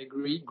 Yes, I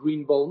agree.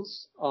 Green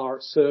bonds are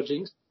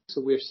surging.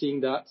 So we're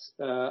seeing that,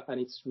 and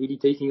it's really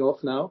taking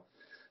off now.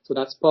 So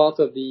that's part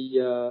of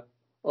the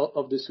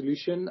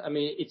solution. I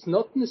mean, it's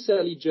not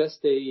necessarily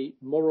just a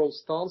moral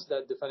stance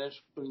that the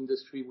financial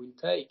industry will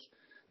take,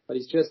 but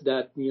it's just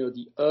that,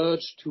 the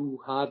urge to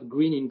have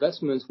green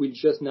investments will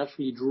just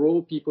naturally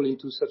draw people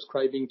into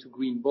subscribing to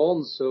green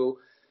bonds. So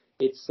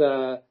it's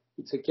a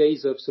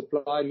case of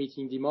supply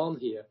meeting demand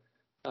here.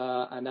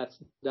 And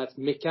that's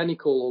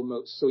mechanical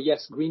almost. So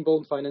yes, green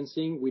bond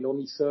financing will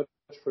only surge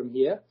from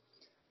here.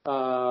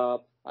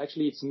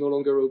 Actually, it's no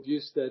longer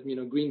obvious that,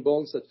 green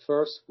bonds at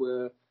first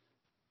were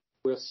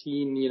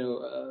seen,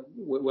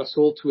 were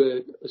sold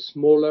to a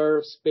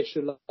smaller,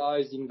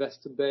 specialized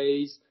investor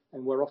base,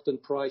 and were often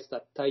priced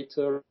at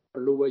tighter,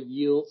 lower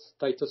yields,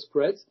 tighter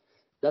spreads.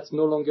 That's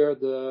no longer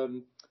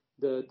the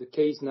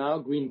case now.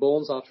 Green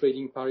bonds are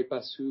trading pari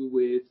passu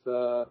with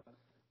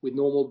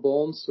normal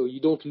bonds, so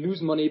you don't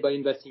lose money by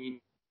investing in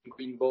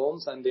green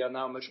bonds, and they are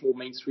now much more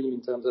mainstream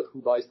in terms of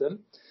who buys them.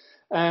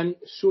 And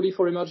surely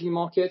for emerging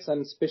markets,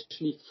 and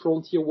especially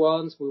frontier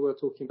ones, we were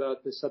talking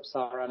about the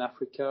sub-Saharan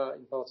Africa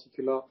in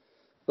particular,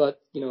 but,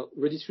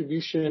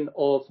 redistribution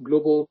of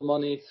global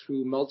money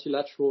through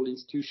multilateral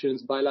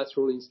institutions,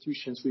 bilateral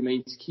institutions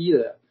remains key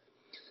there.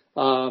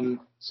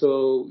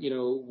 So,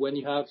 when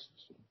you have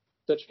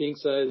such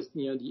things as,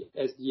 the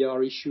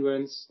SDR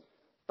issuance,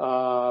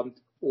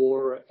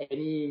 or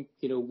any,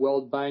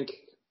 World Bank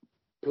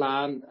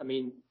plan, I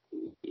mean,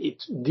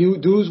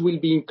 those will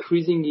be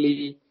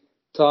increasingly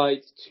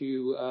tied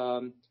to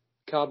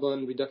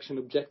carbon reduction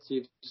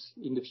objectives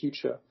in the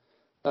future.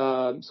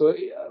 So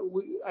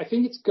I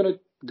think it's going to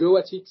go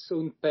at its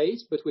own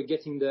pace, but we're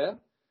getting there.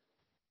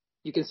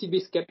 You can still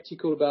be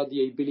skeptical about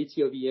the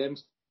ability of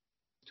EMs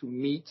to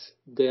meet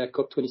their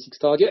COP26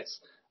 targets.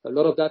 A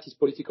lot of that is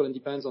political and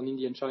depends on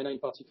India and China in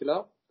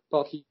particular,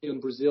 partly on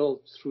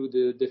Brazil through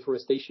the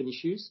deforestation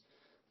issues.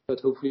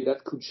 But hopefully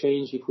that could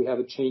change if we have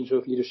a change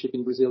of leadership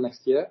in Brazil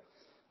next year.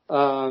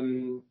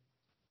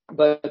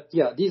 But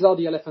yeah, these are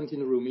the elephant in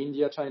the room: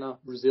 India, China,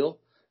 Brazil.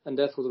 And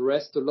therefore the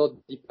rest, a lot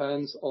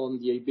depends on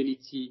the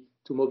ability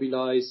to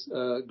mobilize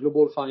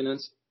global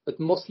finance, but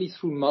mostly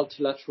through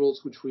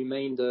multilaterals, which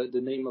remain the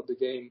name of the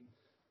game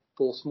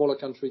for smaller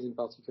countries in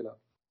particular.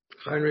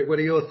 Heinrich, what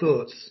are your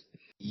thoughts?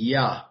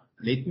 Yeah,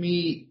 let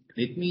me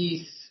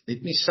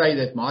say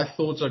that my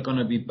thoughts are going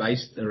to be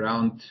based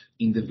around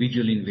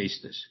individual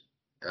investors.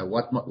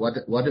 What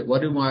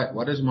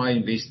does my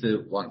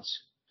investor want?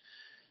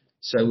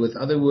 So with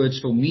other words,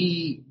 for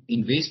me,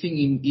 investing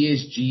in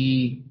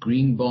ESG,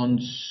 green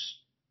bonds,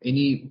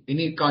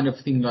 any kind of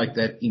thing like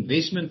that,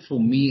 investment for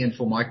me and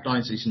for my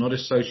clients is not a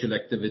social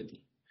activity.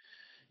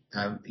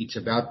 It's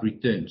about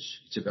returns.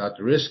 It's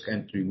about risk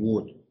and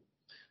reward.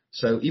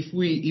 So if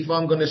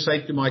I'm going to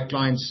say to my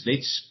clients,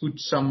 let's put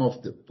some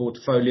of the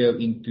portfolio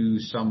into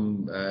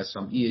some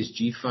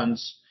ESG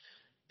funds,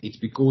 it's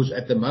because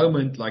at the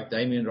moment, like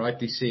Damien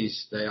rightly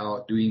says, they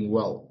are doing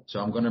well.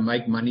 So I'm going to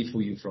make money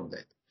for you from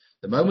that.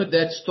 The moment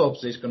that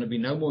stops, there's going to be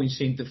no more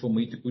incentive for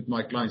me to put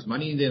my clients'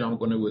 money in there, and I'm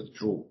going to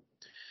withdraw.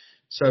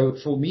 So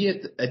for me,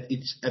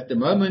 it's at the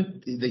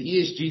moment, the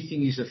ESG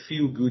thing is a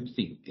feel-good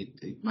thing.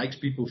 It makes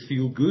people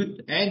feel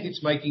good, and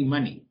it's making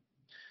money.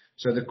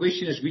 So the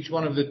question is, which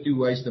one of the two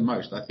weighs the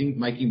most? I think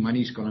making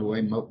money is going to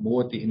weigh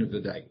more at the end of the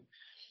day.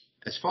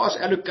 As far as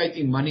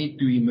allocating money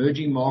to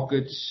emerging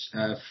markets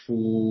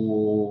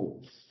for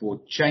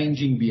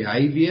changing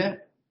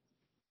behavior,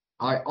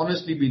 I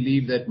honestly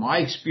believe that my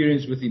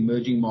experience with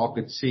emerging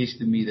markets says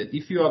to me that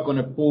if you are going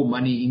to pour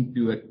money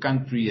into a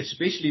country,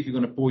 especially if you're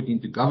going to pour it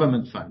into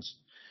government funds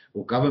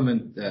or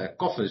government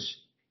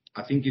coffers,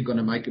 I think you're going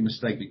to make a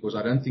mistake, because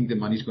I don't think the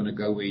money is going to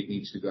go where it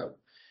needs to go.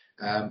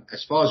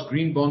 As far as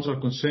green bonds are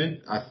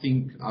concerned, I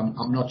think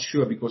I'm not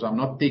sure, because I'm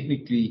not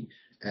technically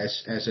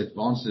as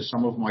advanced as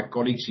some of my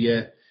colleagues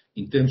here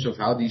in terms of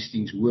how these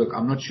things work.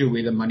 I'm not sure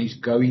where the money is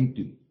going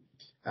to.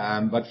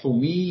 But for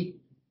me,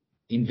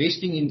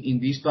 investing in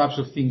these types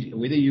of things,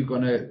 whether you're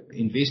going to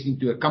invest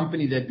into a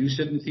company that do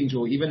certain things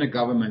or even a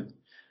government,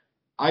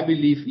 I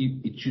believe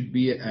it should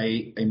be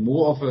a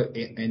more of an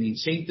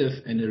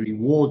incentive and a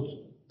reward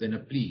than a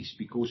please.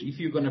 Because if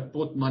you're going to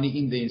put money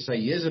in there and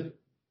say, here's a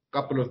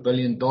couple of $1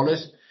 billion,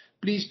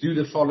 please do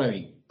the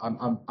following.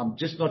 I'm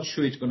just not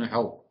sure it's going to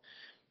help.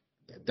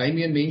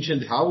 Damien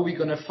mentioned, how are we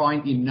going to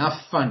find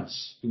enough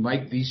funds to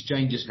make these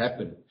changes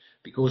happen?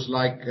 Because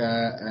I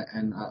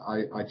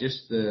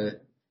just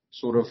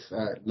sort of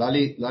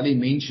Lali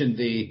mentioned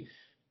the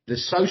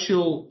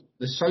social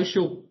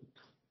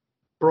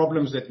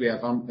problems that we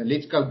have.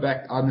 Let's go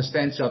back. I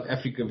understand South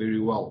Africa very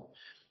well.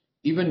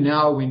 Even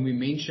now, when we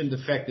mention the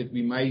fact that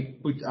we may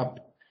put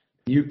up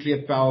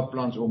nuclear power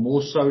plants or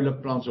more solar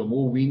plants or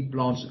more wind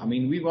plants, I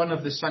mean, we're one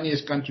of the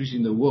sunniest countries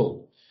in the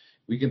world.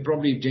 We can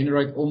probably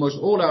generate almost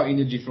all our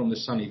energy from the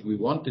sun if we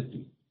wanted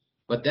to.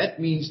 But that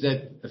means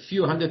that a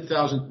few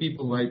 100,000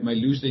 people may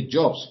lose their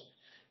jobs.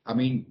 I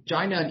mean,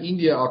 China and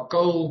India are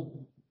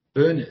coal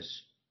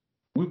burners.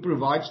 Who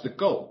provides the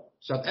coal?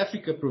 South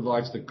Africa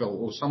provides the coal,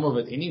 or some of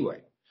it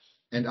anyway.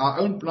 And our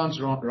own plants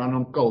run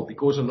on coal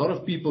because a lot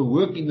of people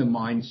work in the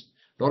mines,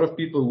 a lot of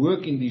people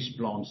work in these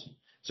plants.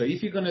 So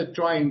if you're going to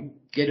try and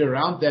get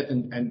around that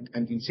and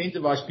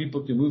incentivize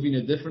people to move in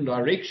a different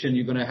direction,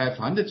 you're going to have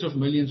hundreds of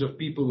millions of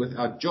people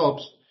without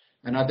jobs.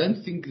 And I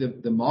don't think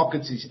that the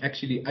markets is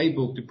actually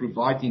able to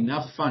provide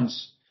enough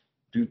funds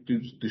to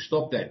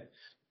stop that.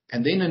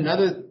 And then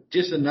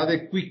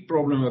another quick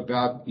problem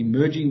about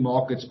emerging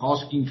markets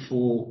asking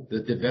for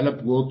the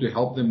developed world to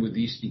help them with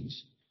these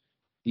things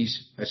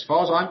is, as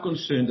far as I'm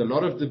concerned, a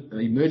lot of the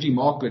emerging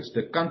markets,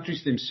 the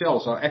countries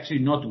themselves are actually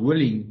not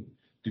willing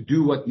to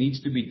do what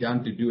needs to be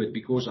done to do it,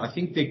 because I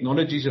think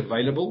technology is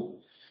available.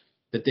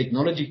 The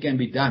technology can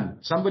be done.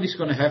 Somebody's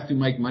going to have to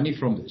make money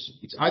from this.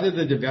 It's either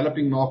the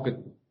developing market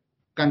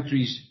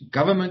country's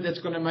government that's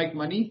going to make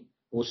money,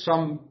 or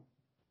some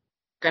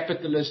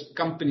capitalist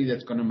company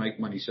that's going to make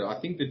money. So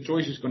I think the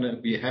choice is going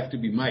to have to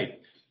be made.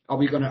 Are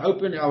we going to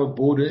open our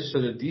borders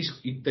so that these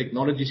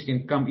technologies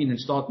can come in and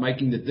start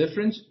making the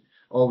difference?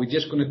 Or are we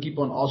just going to keep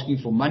on asking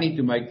for money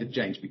to make the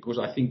change? Because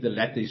I think the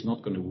latter is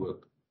not going to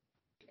work.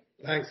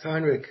 Thanks,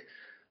 Heinrich.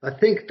 I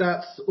think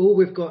that's all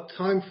we've got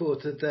time for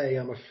today,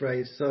 I'm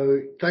afraid. So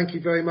thank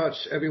you very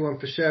much, everyone,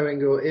 for sharing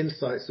your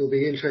insights. It'll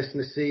be interesting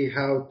to see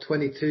how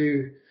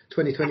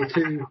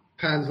 2022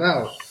 pans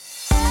out.